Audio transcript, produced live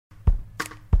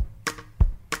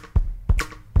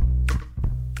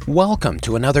Welcome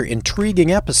to another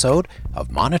intriguing episode of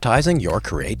Monetizing Your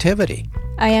Creativity.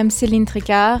 I am Céline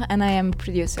Tricard and I am a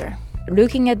producer.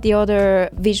 Looking at the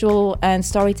other visual and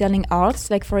storytelling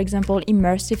arts, like for example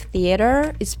immersive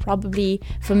theater, is probably,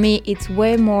 for me, it's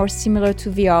way more similar to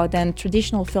VR than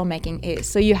traditional filmmaking is.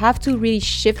 So you have to really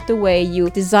shift the way you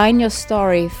design your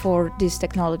story for this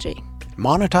technology.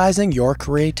 Monetizing Your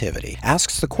Creativity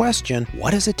asks the question,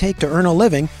 what does it take to earn a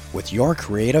living with your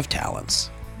creative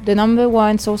talents? The number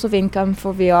one source of income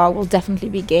for VR will definitely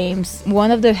be games. One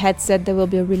of the headsets that will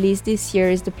be released this year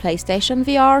is the PlayStation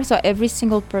VR. So every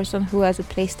single person who has a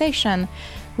PlayStation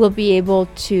will be able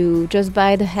to just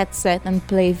buy the headset and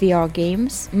play VR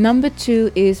games. Number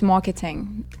two is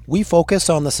marketing. We focus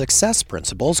on the success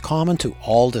principles common to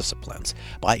all disciplines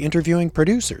by interviewing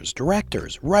producers,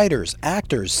 directors, writers,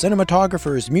 actors,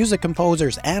 cinematographers, music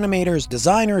composers, animators,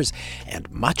 designers, and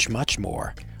much, much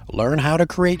more. Learn how to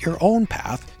create your own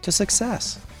path to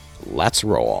success. Let's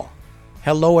roll.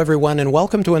 Hello, everyone, and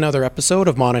welcome to another episode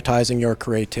of Monetizing Your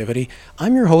Creativity.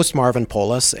 I'm your host, Marvin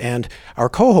Polis, and our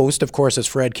co-host, of course, is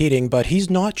Fred Keating, but he's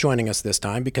not joining us this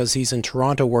time because he's in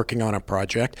Toronto working on a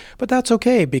project. But that's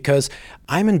okay, because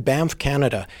I'm in Banff,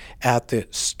 Canada, at the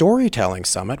Storytelling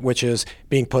Summit, which is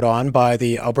being put on by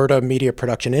the Alberta Media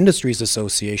Production Industries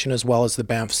Association, as well as the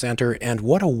Banff Centre, and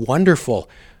what a wonderful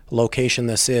location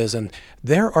this is. And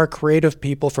there are creative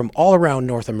people from all around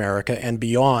North America and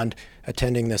beyond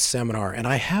attending this seminar. And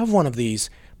I have one of these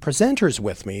presenters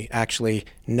with me actually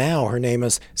now. Her name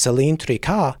is Céline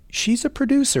Tricard. She's a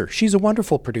producer. She's a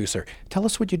wonderful producer. Tell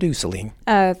us what you do, Céline.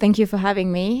 Thank you for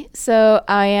having me. So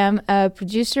I am a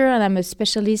producer and I'm a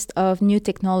specialist of new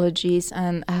technologies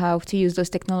and how to use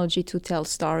those technology to tell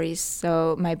stories.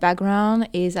 So my background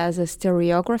is as a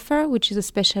stereographer, which is a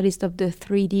specialist of the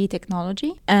 3D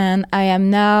technology. And I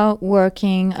am now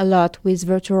working a lot with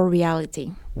virtual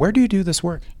reality. Where do you do this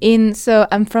work? So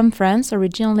I'm from France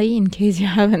originally, in case you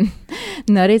haven't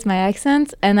noticed my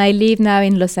accent, and I live now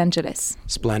in Los Angeles.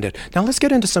 Splendid. Now let's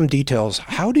get into some details.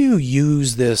 How do you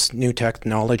use this new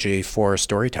technology for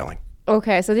storytelling?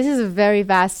 Okay, so this is a very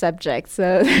vast subject.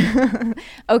 So,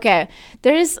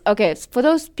 for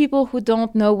those people who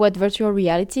don't know what virtual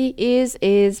reality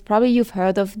is probably you've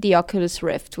heard of the Oculus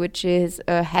Rift, which is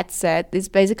a headset. It's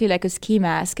basically like a ski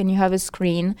mask, and you have a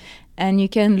screen, and you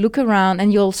can look around,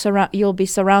 and you'll be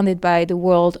surrounded by the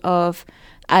world of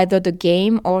either the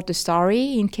game or the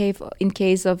story in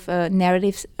case of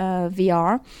narrative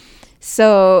VR.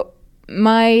 So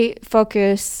my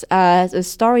focus as a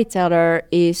storyteller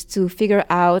is to figure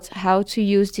out how to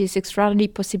use this extraordinary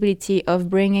possibility of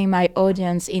bringing my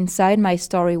audience inside my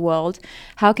story world.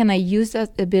 How can I use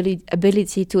that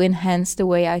ability to enhance the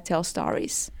way I tell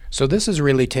stories? So this is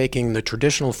really taking the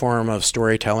traditional form of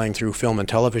storytelling through film and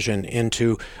television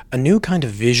into a new kind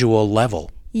of visual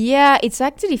level. Yeah, it's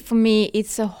actually, for me,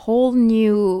 it's a whole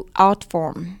new art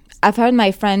form. I've heard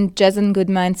my friend Jason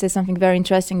Goodman say something very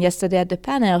interesting yesterday at the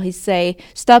panel. He say,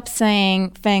 stop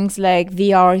saying things like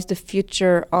VR is the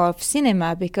future of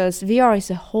cinema, because VR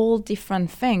is a whole different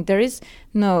thing.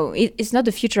 It's not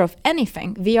the future of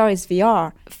anything. VR is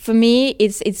VR. For me,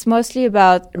 it's mostly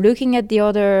about looking at the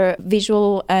other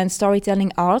visual and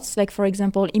storytelling arts, like for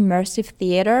example, immersive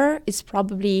theater is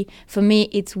probably, for me,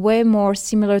 it's way more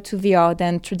similar to VR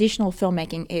than traditional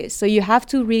filmmaking is. So you have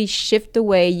to really shift the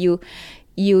way you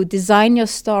design your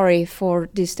story for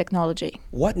this technology.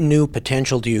 What new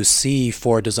potential do you see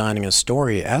for designing a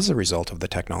story as a result of the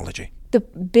technology? The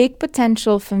big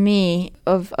potential for me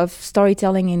of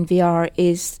storytelling in VR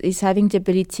is having the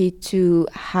ability to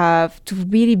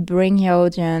really bring your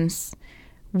audience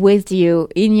with you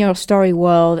in your story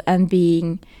world and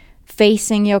being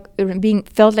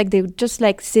felt like they're just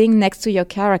like sitting next to your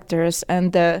characters,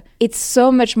 and it's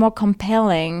so much more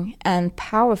compelling and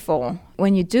powerful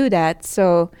when you do that.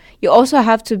 So you also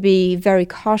have to be very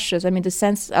cautious. I mean, the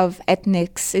sense of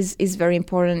ethics is very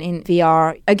important in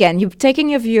VR. Again, you're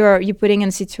taking a viewer, you're putting in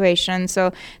a situation.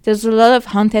 So there's a lot of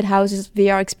haunted houses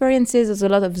VR experiences. There's a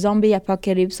lot of zombie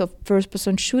apocalypse of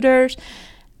first-person shooters.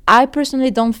 I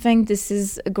personally don't think this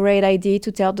is a great idea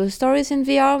to tell those stories in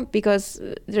VR, because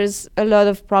there's a lot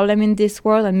of problem in this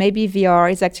world, and maybe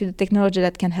VR is actually the technology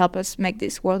that can help us make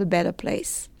this world a better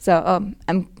place. So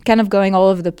I'm kind of going all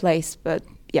over the place, but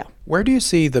yeah. Where do you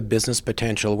see the business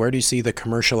potential? Where do you see the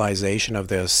commercialization of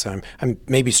this? I'm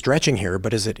maybe stretching here,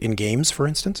 but is it in games, for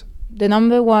instance? The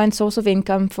number one source of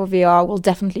income for VR will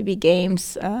definitely be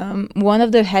games. One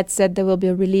of the headsets that will be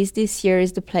released this year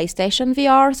is the PlayStation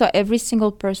VR. So every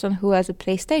single person who has a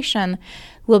PlayStation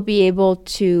will be able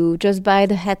to just buy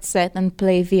the headset and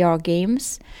play VR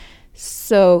games.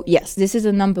 So yes, this is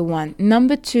a number one.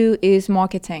 Number two is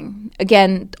marketing.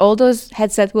 Again, all those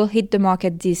headsets will hit the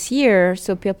market this year,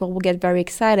 so people will get very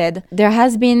excited. There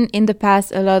has been in the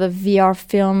past a lot of VR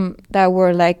film that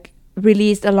were like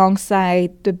released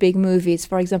alongside the big movies.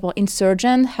 For example,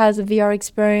 Insurgent has a VR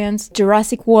experience.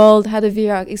 Jurassic World had a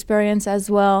VR experience as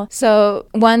well. So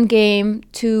one game,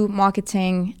 two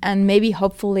marketing, and maybe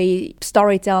hopefully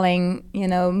storytelling,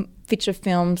 feature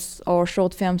films or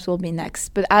short films will be next.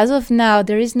 But as of now,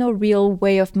 there is no real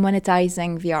way of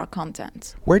monetizing VR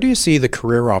content. Where do you see the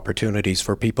career opportunities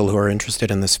for people who are interested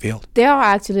in this field? There are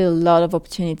actually a lot of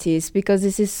opportunities because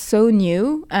this is so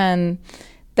new and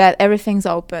that everything's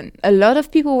open. A lot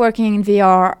of people working in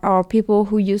VR are people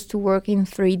who used to work in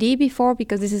 3D before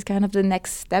because this is kind of the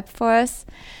next step for us.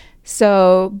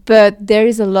 So, but there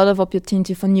is a lot of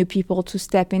opportunity for new people to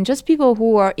step in, just people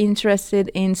who are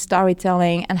interested in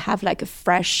storytelling and have like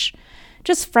fresh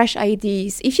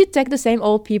ideas. If you take the same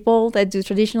old people that do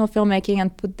traditional filmmaking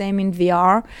and put them in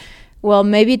VR, well,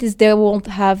 maybe they won't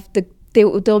have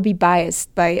they'll be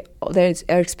biased by their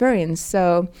experience.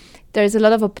 So there's a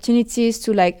lot of opportunities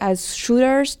to, like, as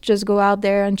shooters, just go out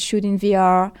there and shoot in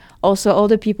VR. Also, all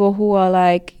the people who are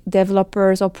like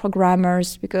developers or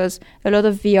programmers, because a lot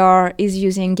of VR is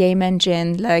using game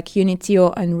engine like Unity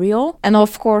or Unreal. And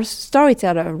of course,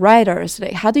 storyteller, writers.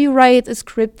 Like, how do you write a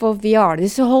script for VR?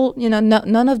 This is a whole,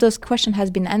 none of those questions has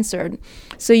been answered.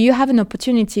 So you have an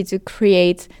opportunity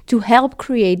to help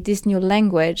create this new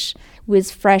language with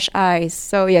fresh eyes.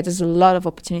 So yeah, there's a lot of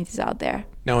opportunities out there.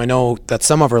 Now, I know that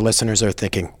some of our listeners are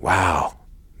thinking, wow,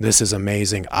 this is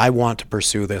amazing. I want to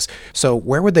pursue this. So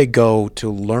where would they go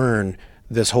to learn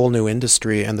this whole new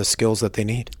industry and the skills that they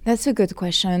need? That's a good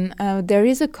question. There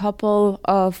is a couple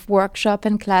of workshop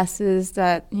and classes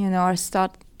that, are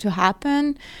start to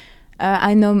happen.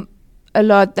 I know a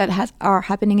lot that are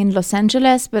happening in Los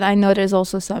Angeles, but I know there's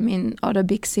also some in other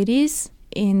big cities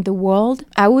in the world.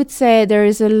 I would say there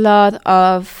is a lot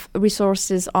of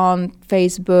resources on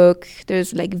Facebook.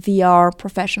 There's like VR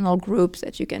professional groups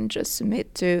that you can just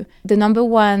submit to. The number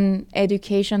one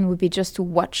education would be just to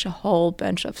watch a whole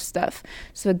bunch of stuff.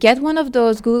 So get one of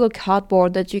those Google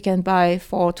Cardboard that you can buy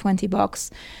for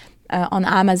 $20 on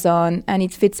Amazon, and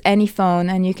it fits any phone,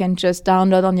 and you can just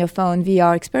download on your phone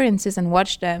VR experiences and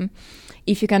watch them.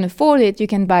 If you can afford it, you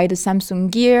can buy the Samsung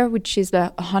Gear, which is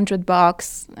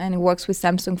 $100, and it works with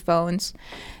Samsung phones,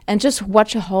 and just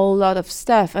watch a whole lot of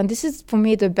stuff. And this is, for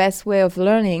me, the best way of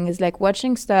learning, is like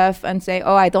watching stuff and say,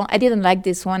 oh, I didn't like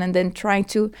this one, and then trying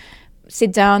to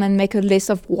sit down and make a list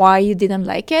of why you didn't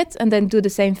like it, and then do the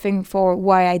same thing for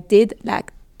why I did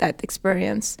like that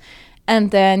experience.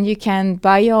 And then you can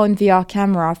buy your own VR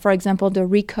camera. For example, the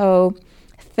Ricoh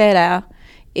Theta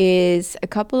is a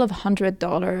couple of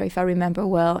 $100, if I remember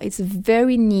well. It's a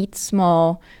very neat,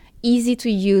 small, easy to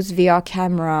use VR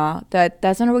camera that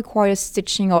doesn't require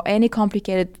stitching or any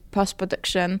complicated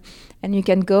post-production. And you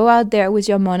can go out there with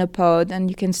your monopod and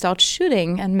you can start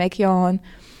shooting and make your own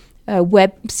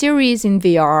web series in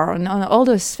VR and all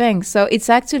those things. So it's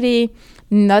actually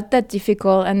not that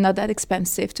difficult and not that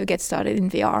expensive to get started in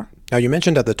VR. Now, you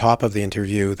mentioned at the top of the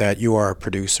interview that you are a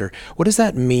producer. What does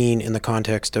that mean in the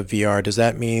context of VR? Does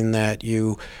that mean that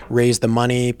you raise the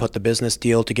money, put the business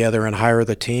deal together, and hire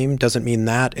the team? Does it mean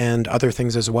that and other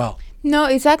things as well? No,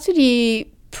 it's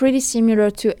actually pretty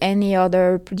similar to any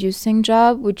other producing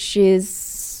job, which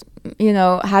is,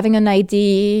 having an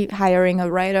idea, hiring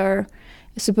a writer,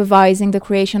 supervising the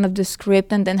creation of the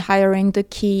script, and then hiring the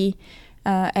key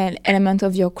an element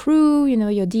of your crew,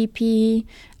 your DP.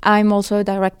 I'm also a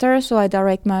director, so I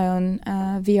direct my own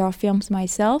VR films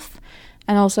myself,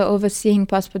 and also overseeing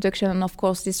post-production and, of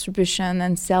course, distribution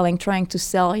and selling, trying to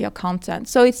sell your content.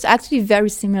 So it's actually very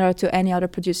similar to any other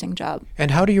producing job. And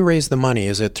how do you raise the money?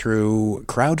 Is it through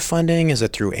crowdfunding? Is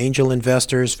it through angel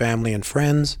investors, family and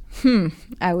friends?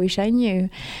 I wish I knew.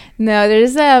 No,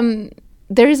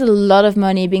 there is a lot of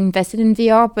money being invested in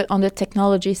VR, but on the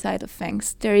technology side of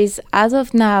things. There is, as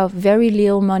of now, very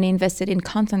little money invested in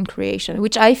content creation,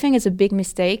 which I think is a big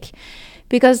mistake,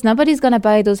 because nobody's going to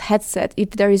buy those headsets if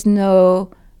there is no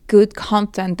good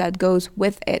content that goes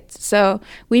with it. So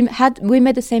we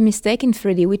made the same mistake in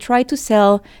 3D. We tried to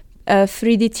sell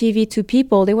 3D TV to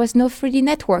people. There was no 3D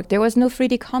network. There was no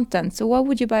 3D content. So what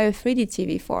would you buy a 3D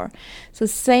TV for? So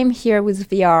same here with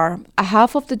VR.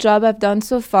 Half of the job I've done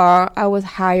so far, I was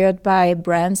hired by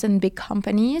brands and big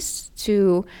companies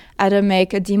to either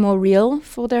make a demo reel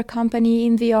for their company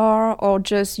in VR or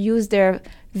just use their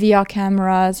VR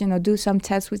cameras, do some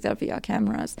tests with their VR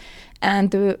cameras.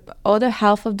 And the other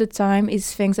half of the time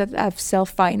is things that I've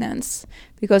self-financed,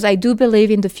 because I do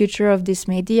believe in the future of this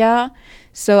media.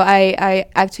 So I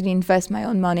actually invest my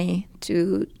own money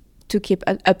to keep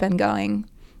up and going.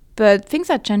 But things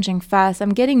are changing fast.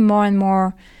 I'm getting more and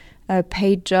more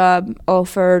paid job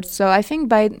offered. So I think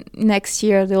by next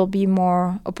year, there'll be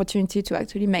more opportunity to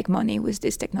actually make money with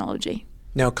this technology.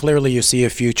 Now, clearly you see a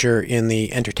future in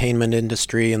the entertainment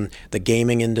industry and the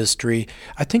gaming industry.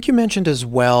 I think you mentioned as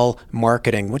well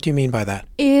marketing. What do you mean by that?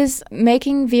 Is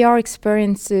making VR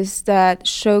experiences that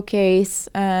showcase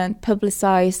and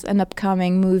publicize an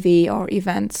upcoming movie or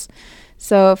events.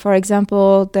 So, for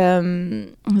example,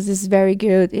 this very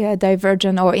good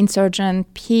Divergent or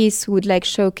Insurgent piece would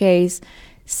showcase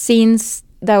scenes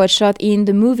that were shot in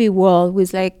the movie world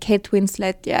with Kate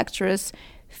Winslet, the actress,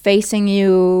 facing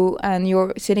you, and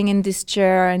you're sitting in this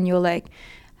chair, and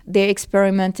they're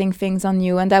experimenting things on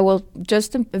you, and that will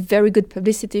just a very good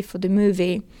publicity for the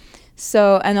movie.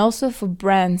 So, and also for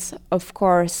brands, of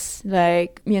course,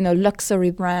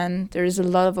 luxury brand, there is a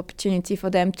lot of opportunity for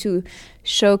them to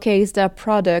showcase their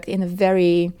product in a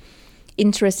very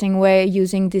interesting way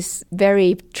using this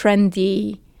very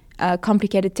trendy,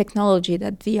 complicated technology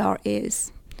that VR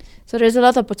is. So there's a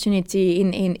lot of opportunity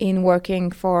in working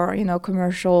for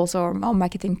commercials or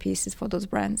marketing pieces for those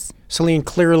brands. Celine,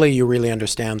 clearly you really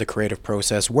understand the creative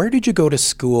process. Where did you go to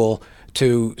school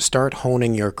to start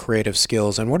honing your creative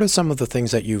skills, and what are some of the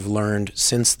things that you've learned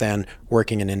since then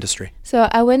working in industry? So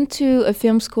I went to a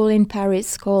film school in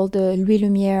Paris called the Louis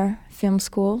Lumière Film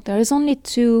School. There is only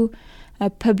two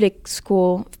public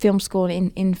film school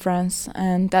in France,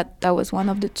 and that was one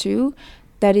of the two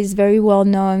that is very well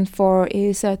known for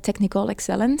its technical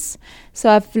excellence.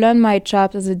 So I've learned my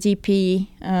chops as a DP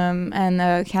and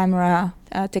a camera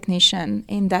technician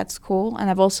in that school, and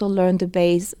I've also learned the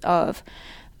base of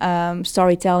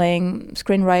storytelling,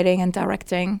 screenwriting, and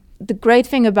directing. The great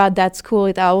thing about that school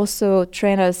is I also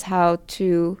train us how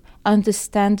to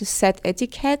understand the set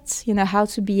etiquette, how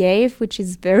to behave, which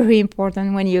is very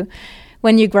important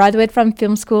when you graduate from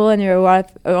film school and you're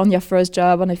on your first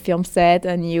job on a film set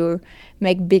and you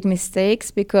make big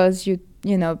mistakes because you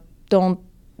don't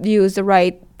use the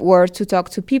right word to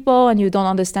talk to people and you don't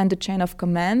understand the chain of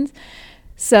command.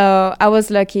 So I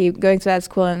was lucky going to that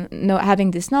school and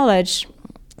having this knowledge.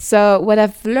 So what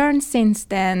I've learned since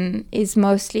then is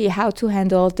mostly how to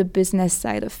handle the business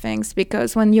side of things,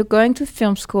 because when you're going to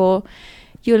film school,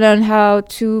 you learn how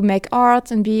to make art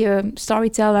and be a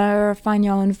storyteller, find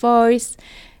your own voice.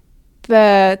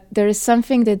 But there is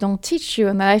something they don't teach you,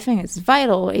 and that I think is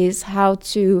vital, is how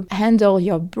to handle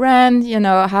your brand,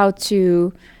 how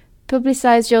to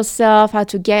publicize yourself, how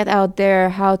to get out there,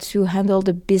 how to handle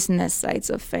the business sides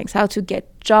of things, how to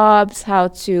get jobs, how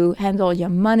to handle your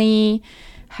money,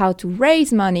 how to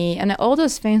raise money, and all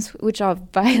those things which are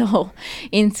vital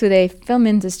in today's film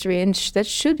industry, and that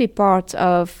should be part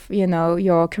of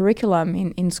your curriculum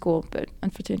in school, but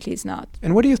unfortunately it's not.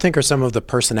 And what do you think are some of the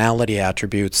personality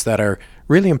attributes that are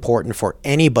really important for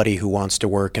anybody who wants to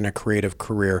work in a creative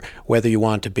career, whether you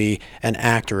want to be an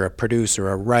actor, a producer,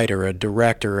 a writer, a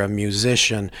director, a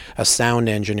musician, a sound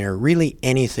engineer, really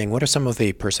anything? What are some of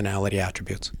the personality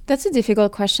attributes? That's a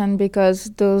difficult question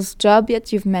because those jobs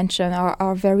that you've mentioned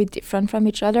are very different from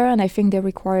each other, and I think they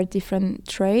require different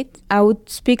traits. I would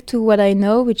speak to what I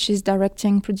know, which is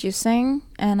directing, producing,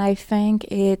 and I think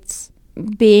it's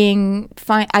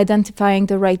identifying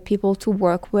the right people to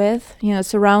work with.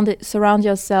 Surround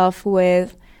yourself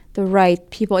with the right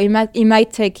people. It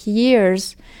might take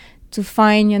years to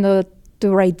find the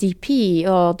right DP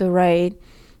or the right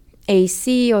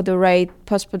AC or the right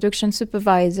post-production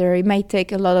supervisor. It might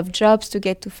take a lot of jobs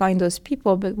to find those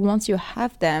people, but once you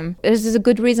have them, this is a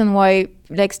good reason why,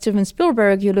 like Steven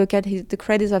Spielberg, you look at the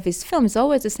credits of his film, it's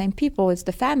always the same people. It's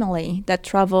the family that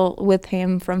travel with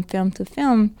him from film to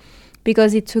film,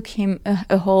 because it took him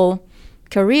a whole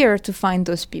career to find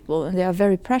those people, and they are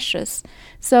very precious.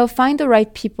 So find the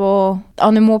right people.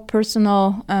 On a more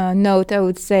personal note, I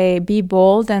would say be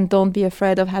bold and don't be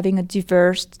afraid of having a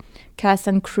diverse cast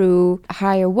and crew.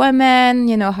 Hire women,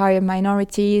 hire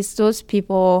minorities. Those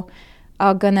people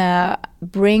are gonna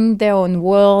bring their own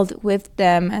world with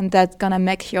them, and that's gonna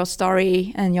make your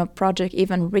story and your project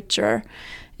even richer.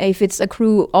 If it's a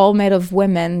crew all made of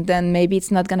women, then maybe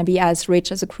it's not going to be as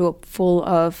rich as a crew full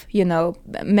of,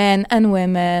 men and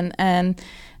women and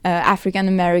African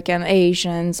American,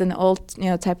 Asians, and all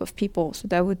type of people. So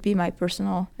that would be my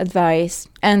personal advice.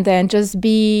 And then just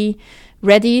be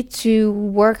ready to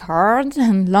work hard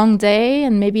and long day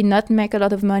and maybe not make a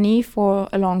lot of money for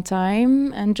a long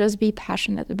time and just be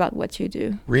passionate about what you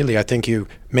do. Really, I think you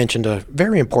mentioned a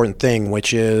very important thing,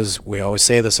 which is, we always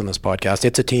say this in this podcast,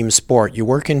 it's a team sport. You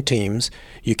work in teams.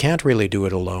 You can't really do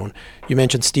it alone. You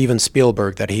mentioned Steven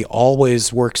Spielberg, that he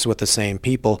always works with the same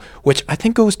people, which I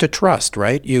think goes to trust,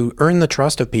 right? You earn the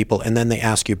trust of people and then they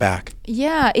ask you back.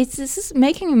 Yeah, this is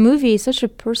making a movie is such a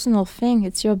personal thing.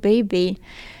 It's your baby.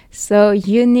 So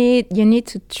you need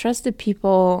to trust the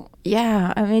people.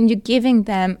 Yeah, I mean, you're giving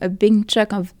them a big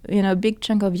chunk of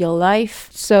your life.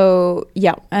 So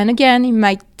yeah, and again, it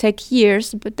might take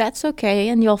years, but that's okay,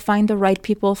 and you'll find the right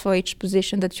people for each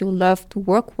position that you love to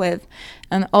work with,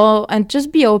 and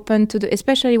just be open to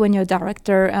especially when you're a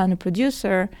director and a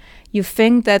producer. You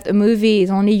think that a movie is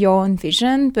only your own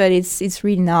vision, but it's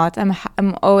really not.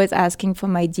 I'm always asking for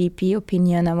my DP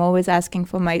opinion. I'm always asking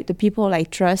for the people I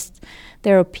trust,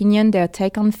 their opinion, their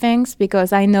take on things,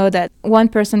 because I know that one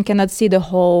person cannot see the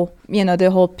whole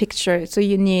picture. So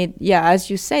you need, as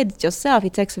you said yourself,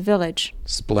 it takes a village.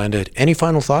 Splendid. Any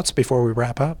final thoughts before we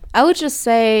wrap up? I would just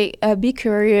say, be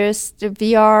curious. The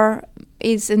VR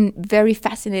is a very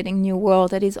fascinating new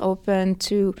world that is open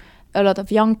to a lot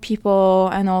of young people,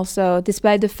 and also,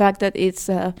 despite the fact that it's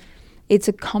a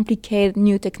complicated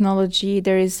new technology,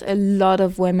 there is a lot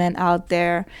of women out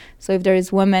there. So if there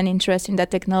is women interested in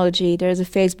that technology, there's a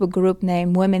Facebook group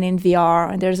named Women in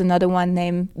VR, and there's another one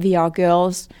named VR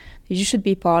Girls you should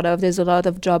be part of. There's a lot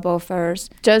of job offers.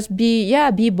 Just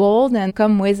be bold and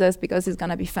come with us, because it's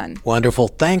going to be fun. Wonderful.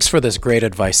 Thanks for this great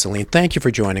advice, Celine. Thank you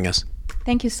for joining us.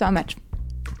 Thank you so much.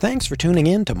 Thanks for tuning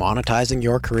in to Monetizing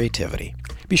Your Creativity.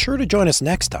 Be sure to join us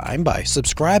next time by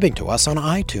subscribing to us on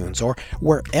iTunes or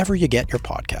wherever you get your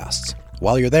podcasts.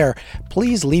 While you're there,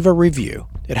 please leave a review.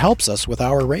 It helps us with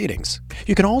our ratings.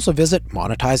 You can also visit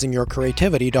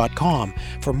monetizingyourcreativity.com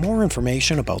for more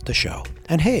information about the show.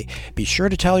 And hey, be sure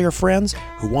to tell your friends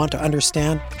who want to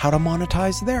understand how to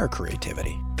monetize their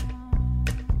creativity.